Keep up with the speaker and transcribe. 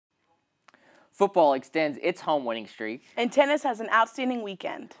Football extends its home winning streak. And tennis has an outstanding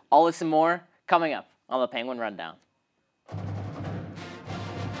weekend. All this and more coming up on the Penguin Rundown.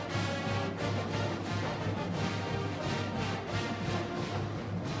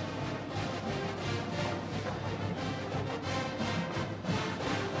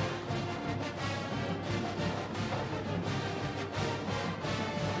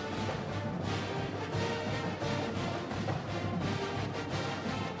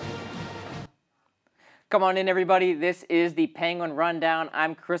 Come on in, everybody. This is the Penguin Rundown.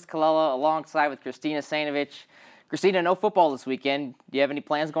 I'm Chris Colella alongside with Christina Sainovich. Christina, no football this weekend. Do you have any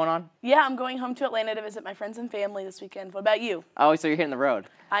plans going on? Yeah, I'm going home to Atlanta to visit my friends and family this weekend. What about you? Oh, so you're hitting the road.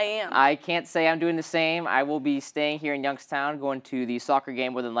 I am. I can't say I'm doing the same. I will be staying here in Youngstown, going to the soccer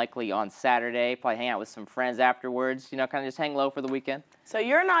game more than likely on Saturday. Probably hang out with some friends afterwards. You know, kind of just hang low for the weekend. So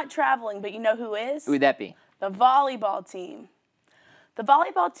you're not traveling, but you know who is? Who would that be? The volleyball team. The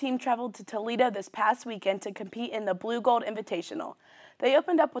volleyball team traveled to Toledo this past weekend to compete in the Blue Gold Invitational. They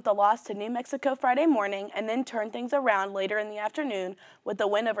opened up with a loss to New Mexico Friday morning and then turned things around later in the afternoon with the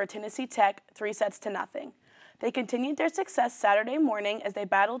win over Tennessee Tech 3-0. They continued their success Saturday morning as they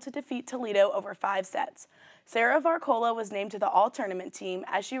battled to defeat Toledo over 5 sets. Sarah Varcola was named to the all-tournament team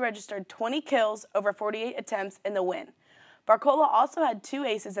as she registered 20 kills over 48 attempts in the win. Varcola also had 2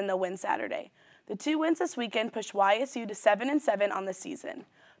 aces in the win Saturday. The 2 wins this weekend pushed YSU to 7-7 on the season.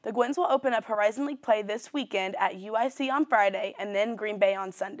 The Gwins will open up Horizon League play this weekend at UIC on Friday and then Green Bay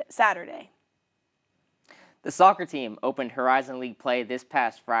on Saturday. The soccer team opened Horizon League play this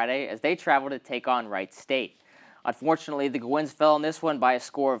past Friday as they traveled to take on Wright State. Unfortunately, the Gwins fell in this one by a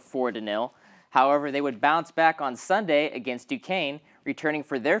score of 4-0. However, they would bounce back on Sunday against Duquesne, returning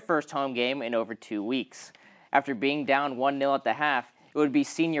for their first home game in over 2 weeks. After being down 1-0 at the half, it would be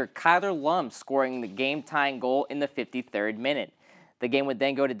senior Kyler Lum scoring the game-tying goal in the 53rd minute. The game would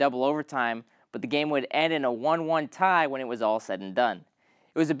then go to double overtime, but the game would end in a 1-1 tie when it was all said and done.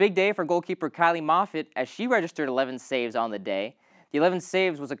 It was a big day for goalkeeper Kylie Moffitt as she registered 11 saves on the day. The 11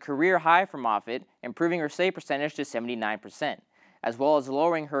 saves was a career high for Moffitt, improving her save percentage to 79%, as well as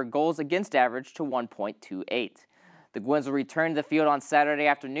lowering her goals against average to 1.28. The Gwins will return to the field on Saturday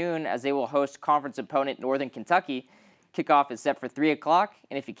afternoon as they will host conference opponent Northern Kentucky. Kickoff is set for 3 o'clock,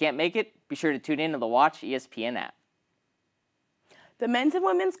 and if you can't make it, be sure to tune in to the Watch ESPN app. The men's and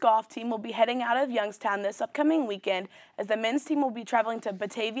women's golf team will be heading out of Youngstown this upcoming weekend as the men's team will be traveling to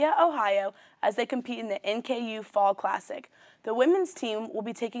Batavia, Ohio as they compete in the NKU Fall Classic. The women's team will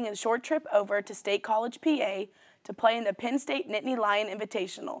be taking a short trip over to State College, PA to play in the Penn State Nittany Lion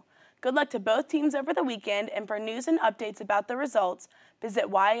Invitational. Good luck to both teams over the weekend, and for news and updates about the results, visit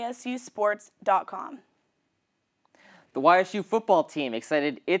ysusports.com. The YSU football team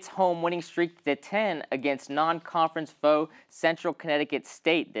extended its home winning streak to 10 against non-conference foe Central Connecticut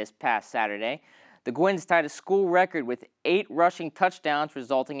State this past Saturday. The Gwins tied a school record with 8 rushing touchdowns,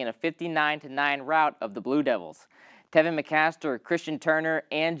 resulting in a 59-9 rout of the Blue Devils. Tevin McCaster, Christian Turner,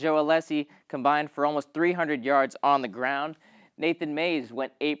 and Joe Alessi combined for almost 300 yards on the ground. Nathan Mays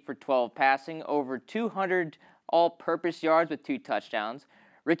went 8 for 12 passing, over 200 all-purpose yards with 2 touchdowns.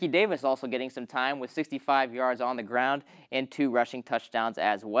 Ricky Davis also getting some time with 65 yards on the ground and 2 rushing touchdowns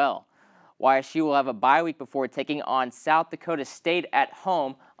as well. YSU will have a bye week before taking on South Dakota State at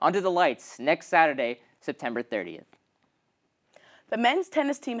home under the lights next Saturday, September 30th. The men's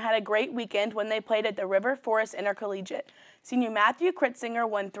tennis team had a great weekend when they played at the River Forest Intercollegiate. Senior Matthew Kritzinger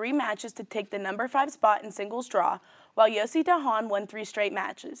won 3 matches to take the number 5 spot in singles draw, while Yossi Dahan won 3 straight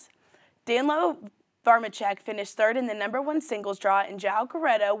matches. Danlo Varmachek finished 3rd in the number 1 singles draw, and João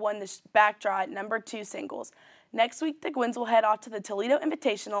Corretto won the back draw at number 2 singles. Next week, the Gwins will head off to the Toledo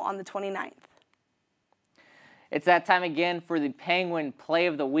Invitational on the 29th. It's that time again for the Penguin Play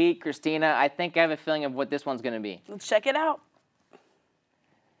of the Week. Christina, I think I have a feeling of what this one's going to be. Let's check it out.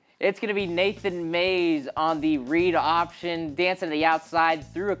 It's going to be Nathan Mays on the read option, dancing to the outside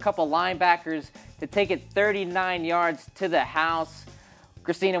through a couple linebackers to take it 39 yards to the house.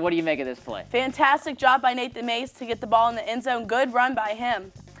 Christina, what do you make of this play? Fantastic job by Nathan Mays to get the ball in the end zone. Good run by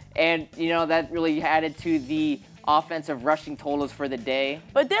him. And, you know, that really added to the offensive rushing totals for the day.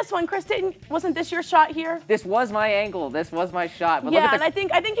 But this one, Chris, wasn't this your shot here? This was my angle. This was my shot. But yeah, look at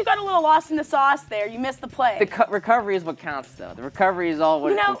and I think you got a little lost in the sauce there. You missed the play. The recovery is what counts, though. The recovery is all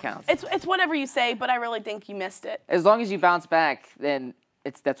what counts. It's whatever you say, but I really think you missed it. As long as you bounce back, then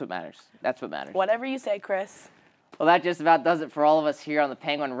that's what matters. That's what matters. Whatever you say, Chris. Well, that just about does it for all of us here on the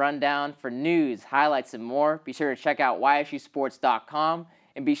Penguin Rundown. For news, highlights, and more, be sure to check out YSUsports.com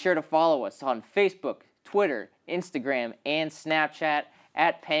and be sure to follow us on Facebook, Twitter, Instagram, and Snapchat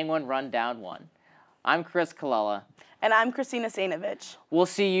at Penguin Rundown 1. I'm Chris Colella. And I'm Christina Sainovich. We'll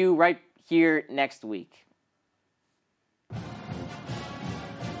see you right here next week.